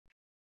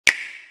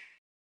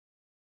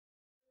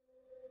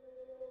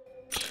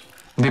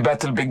The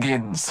battle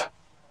begins.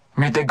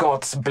 May the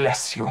gods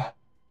bless you.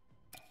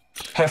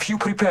 Have you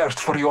prepared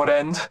for your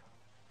end?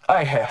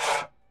 I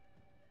have.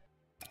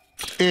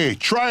 Hey,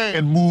 try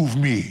and move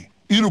me.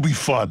 It'll be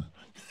fun.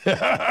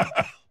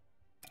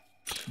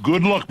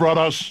 Good luck,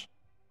 brothers.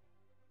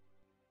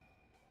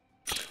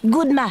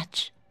 Good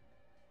match.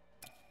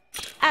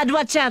 I'd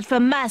watch out for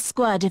my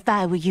squad if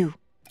I were you.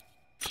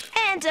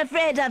 Ain't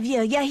afraid of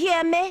you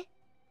hear me?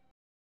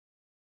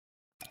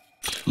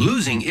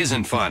 Losing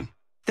isn't fun.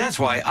 That's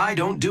why I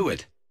don't do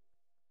it.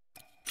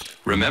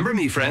 Remember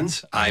me,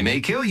 friends. I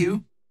may kill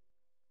you.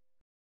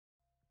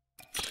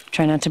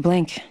 Try not to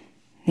blink.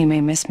 You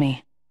may miss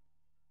me.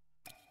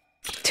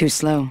 Too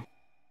slow.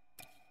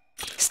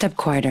 Step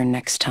quieter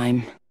next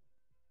time.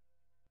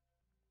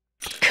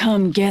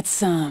 Come get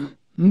some.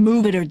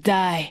 Move it or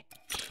die.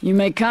 You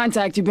make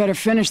contact, you better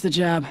finish the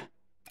job.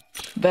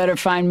 Better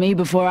find me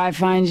before I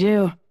find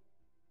you.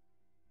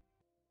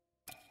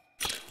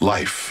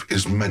 Life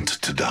is meant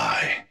to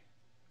die.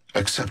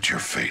 Accept your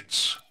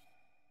fates.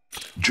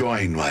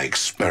 Join my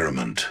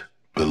experiment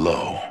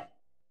below.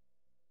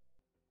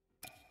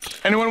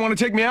 Anyone want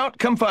to take me out?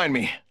 Come find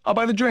me. I'll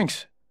buy the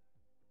drinks.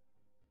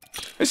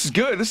 This is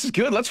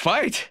good, let's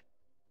fight!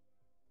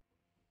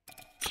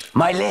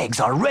 My legs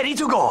are ready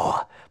to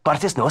go.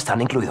 Partes no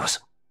están incluidos.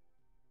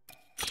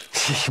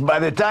 By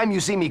the time you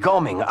see me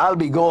coming, I'll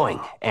be going,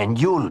 and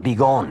you'll be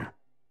gone.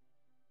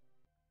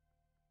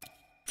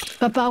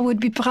 Papa would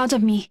be proud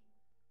of me.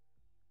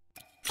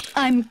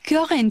 I'm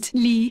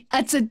currently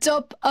at the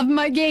top of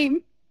my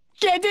game.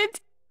 Get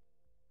it?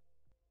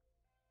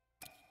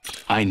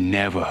 I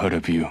never heard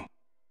of you.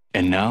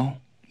 And now,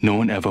 no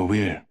one ever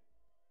will.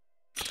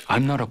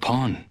 I'm not a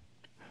pawn.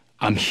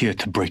 I'm here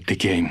to break the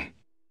game.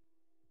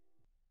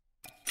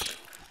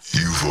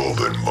 You've all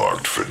been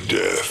marked for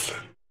death.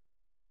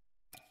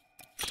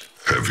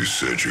 Have you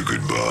said your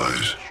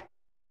goodbyes?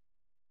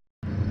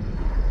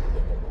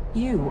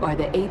 You are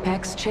the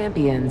Apex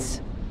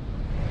Champions.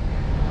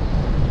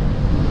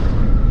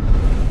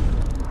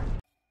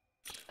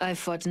 I've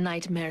fought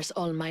nightmares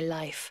all my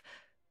life.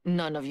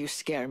 None of you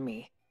scare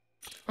me.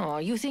 Oh,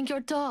 you think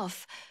you're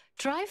tough?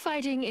 Try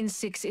fighting in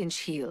 6-inch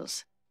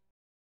heels.